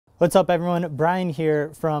What's up, everyone? Brian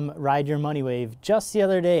here from Ride Your Money Wave. Just the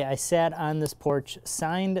other day, I sat on this porch,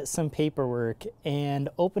 signed some paperwork, and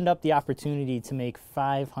opened up the opportunity to make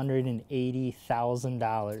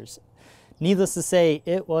 $580,000. Needless to say,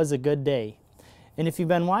 it was a good day. And if you've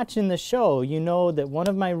been watching the show, you know that one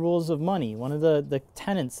of my rules of money, one of the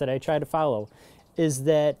tenets that I try to follow, is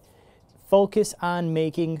that focus on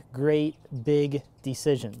making great big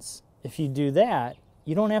decisions. If you do that,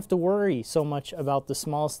 you don't have to worry so much about the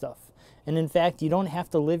small stuff. And in fact, you don't have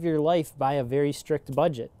to live your life by a very strict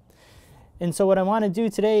budget. And so what I want to do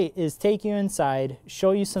today is take you inside, show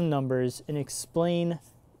you some numbers, and explain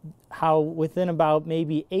how within about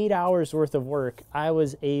maybe 8 hours worth of work, I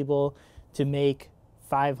was able to make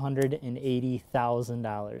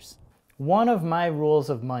 $580,000. One of my rules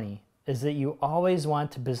of money is that you always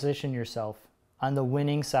want to position yourself on the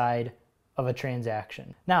winning side of a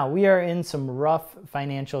transaction. Now, we are in some rough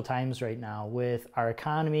financial times right now with our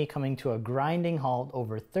economy coming to a grinding halt,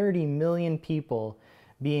 over 30 million people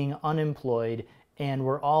being unemployed, and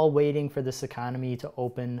we're all waiting for this economy to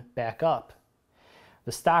open back up.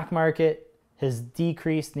 The stock market has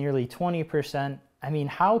decreased nearly 20%. I mean,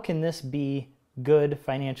 how can this be good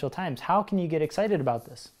financial times? How can you get excited about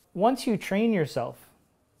this? Once you train yourself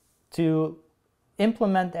to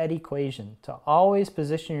implement that equation, to always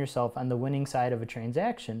position yourself on the winning side of a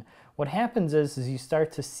transaction, what happens is you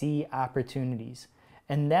start to see opportunities.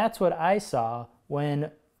 And that's what I saw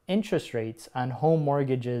when interest rates on home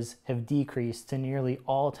mortgages have decreased to nearly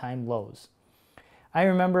all-time lows. I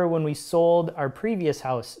remember when we sold our previous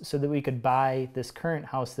house so that we could buy this current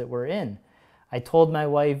house that we're in. I told my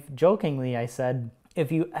wife jokingly, I said,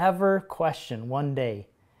 if you ever question one day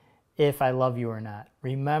if I love you or not,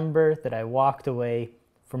 remember that I walked away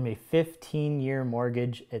from a 15-year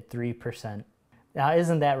mortgage at 3%. Now,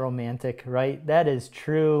 isn't that romantic, right? That is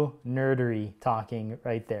true nerdery talking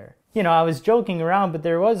right there. You know, I was joking around, but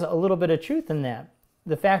there was a little bit of truth in that.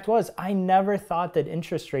 The fact was, I never thought that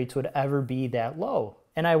interest rates would ever be that low.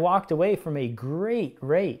 And I walked away from a great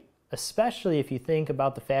rate, especially if you think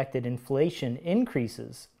about the fact that inflation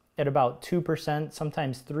increases at about 2%,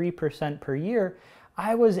 sometimes 3% per year.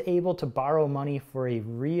 I was able to borrow money for a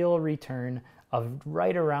real return of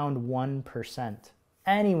right around 1%.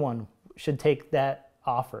 Anyone should take that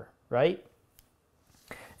offer, right?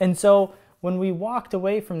 And so when we walked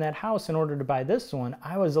away from that house in order to buy this one,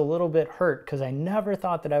 I was a little bit hurt because I never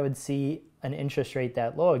thought that I would see an interest rate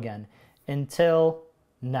that low again until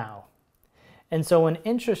now. And so when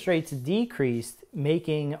interest rates decreased,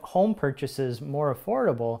 making home purchases more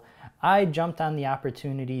affordable, I jumped on the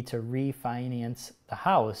opportunity to refinance the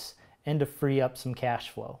house and to free up some cash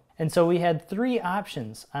flow. And so we had three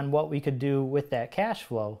options on what we could do with that cash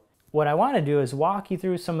flow. What I want to do is walk you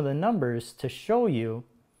through some of the numbers to show you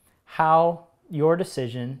how your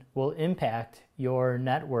decision will impact your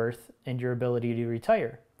net worth and your ability to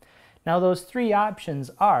retire. Now, those three options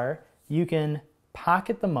are: you can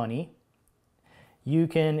pocket the money, you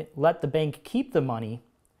can let the bank keep the money,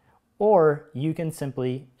 or you can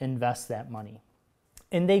simply invest that money.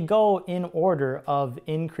 And they go in order of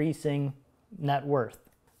increasing net worth.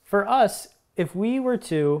 For us, if we were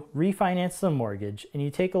to refinance the mortgage and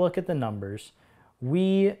you take a look at the numbers,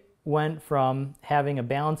 we went from having a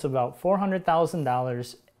balance of about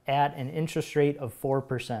 $400,000 at an interest rate of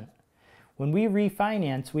 4%. When we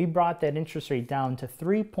refinanced, we brought that interest rate down to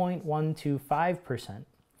 3.125%.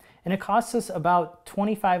 And it costs us about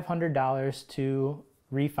 $2,500 to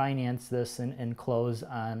refinance this and close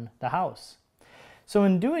on the house. So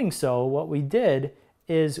in doing so, what we did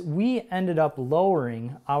is we ended up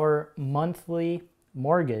lowering our monthly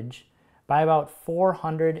mortgage by about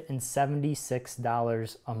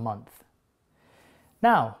 $476 a month.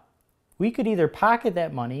 Now, we could either pocket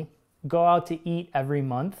that money, go out to eat every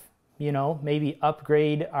month, you know, maybe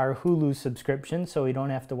upgrade our Hulu subscription so we don't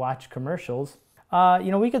have to watch commercials.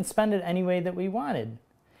 We could spend it any way that we wanted.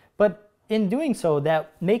 But in doing so,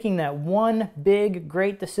 making that one big,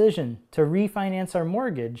 great decision to refinance our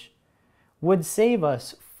mortgage would save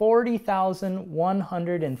us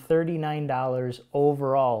 $40,139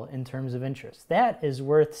 overall in terms of interest. That is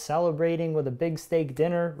worth celebrating with a big steak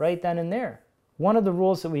dinner right then and there. One of the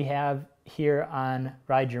rules that we have here on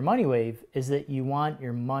Ride Your Money Wave is that you want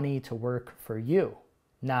your money to work for you,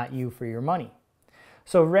 not you for your money.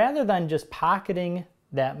 So rather than just pocketing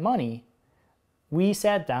that money, we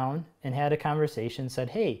sat down and had a conversation, said,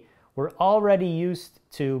 hey, we're already used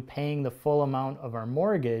to paying the full amount of our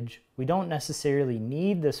mortgage. We don't necessarily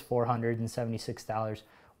need this $476.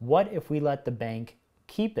 What if we let the bank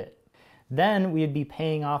keep it? Then we'd be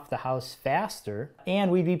paying off the house faster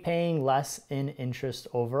and we'd be paying less in interest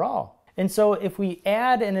overall. And so if we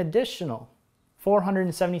add an additional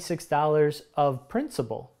 $476 of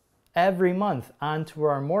principal every month onto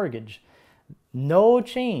our mortgage, no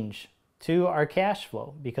change to our cash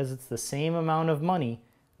flow because it's the same amount of money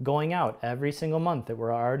going out every single month that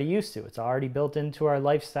we're already used to. It's already built into our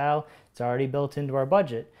lifestyle. It's already built into our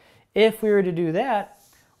budget. If we were to do that,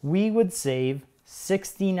 we would save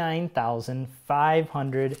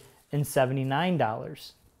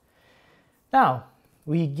 $69,579. Now,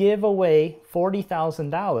 we give away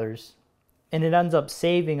 $40,000 and it ends up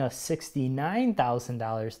saving us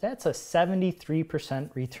 $69,000. That's a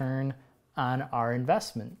 73% return on our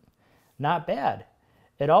investment. Not bad.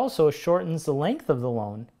 It also shortens the length of the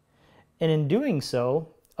loan, and in doing so,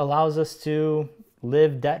 allows us to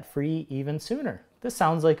live debt-free even sooner. This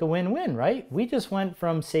sounds like a win-win, right? We just went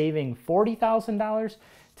from saving $40,000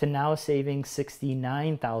 to now saving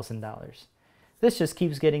 $69,000. This just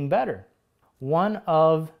keeps getting better. One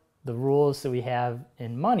of the rules that we have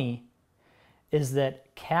in money is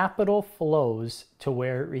that capital flows to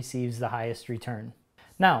where it receives the highest return.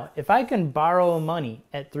 Now, if I can borrow money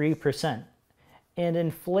at 3% and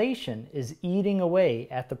inflation is eating away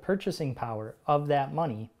at the purchasing power of that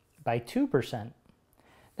money by 2%,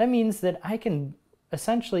 that means that I'm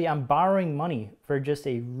borrowing money for just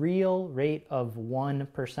a real rate of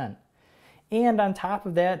 1%. And on top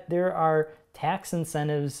of that, there are tax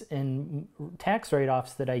incentives and tax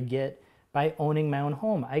write-offs that I get by owning my own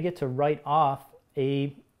home. I get to write off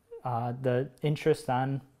the interest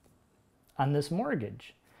on this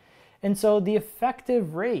mortgage. And so the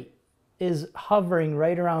effective rate is hovering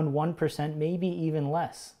right around 1%, maybe even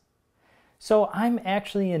less. So I'm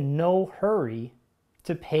actually in no hurry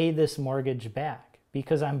to pay this mortgage back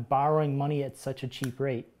because I'm borrowing money at such a cheap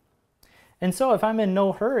rate. And so if I'm in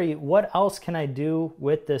no hurry, what else can I do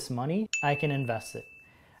with this money? I can invest it.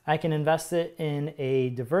 I can invest it in a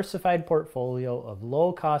diversified portfolio of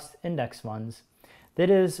low-cost index funds that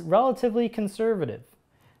is relatively conservative.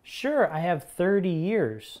 Sure, I have 30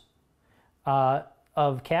 years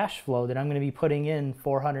of cash flow that I'm going to be putting in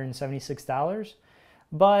 $476,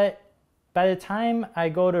 but by the time I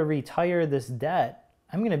go to retire this debt,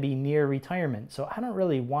 I'm going to be near retirement. So I don't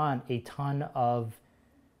really want a ton of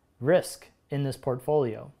risk in this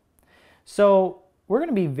portfolio. So we're going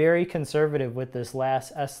to be very conservative with this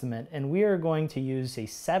last estimate, and we are going to use a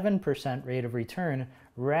 7% rate of return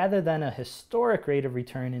rather than a historic rate of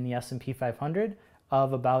return in the S&P 500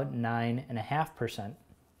 of about 9.5%.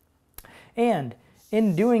 And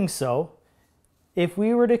in doing so, if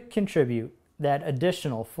we were to contribute that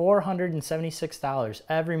additional $476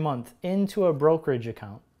 every month into a brokerage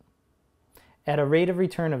account at a rate of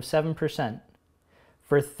return of 7%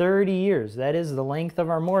 for 30 years, that is the length of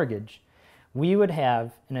our mortgage, we would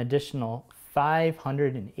have an additional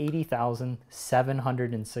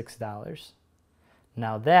 $580,706.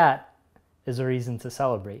 Now that is a reason to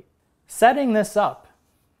celebrate. Setting this up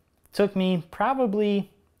took me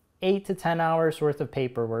probably 8 to 10 hours worth of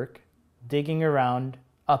paperwork, digging around,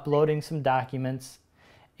 uploading some documents,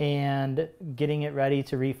 and getting it ready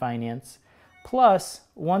to refinance. Plus,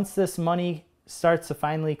 once this money starts to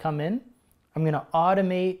finally come in, I'm going to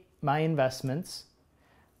automate my investments,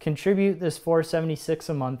 contribute this $476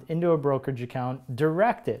 a month into a brokerage account,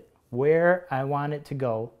 direct it where I want it to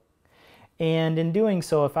go. And in doing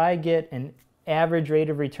so, if I get an average rate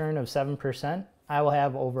of return of 7%, I will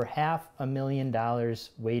have over $500,000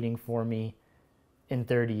 waiting for me in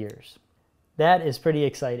 30 years. That is pretty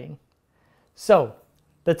exciting. So,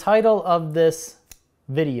 the title of this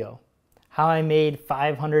video, how I made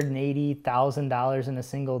 $580,000 in a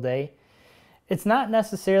single day, it's not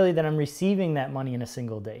necessarily that I'm receiving that money in a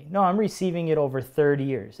single day. No, I'm receiving it over 30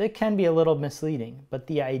 years. It can be a little misleading, but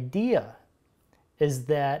the idea is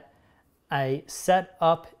that I set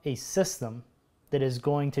up a system that is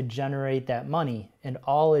going to generate that money, and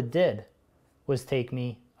all it did was take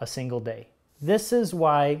me a single day. This is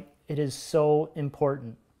why it is so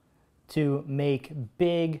important to make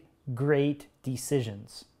big, great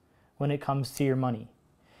decisions when it comes to your money.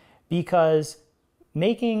 Because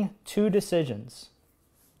making two decisions,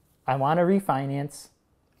 I want to refinance,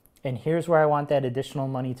 and here's where I want that additional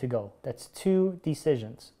money to go. That's two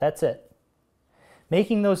decisions. That's it.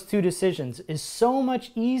 Making those two decisions is so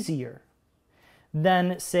much easier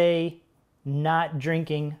than, say, not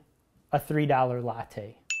drinking a $3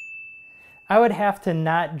 latte. I would have to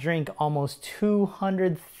not drink almost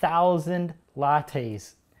 200,000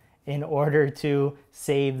 lattes in order to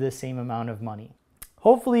save the same amount of money.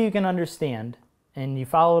 Hopefully you can understand, and you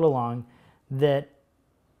followed along, that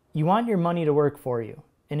you want your money to work for you.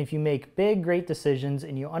 And if you make big, great decisions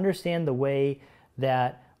and you understand the way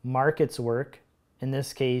that markets work, in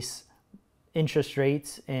this case, interest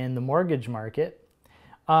rates and the mortgage market,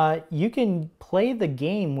 you can play the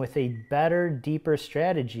game with a better, deeper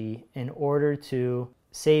strategy in order to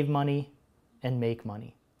save money and make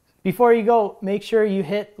money. Before you go, make sure you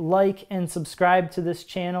hit like and subscribe to this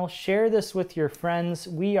channel. Share this with your friends.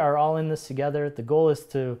 We are all in this together. The goal is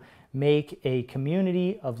to make a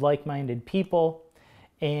community of like-minded people,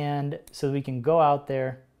 and so we can go out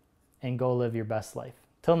there and go live your best life.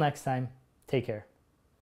 Till next time, take care.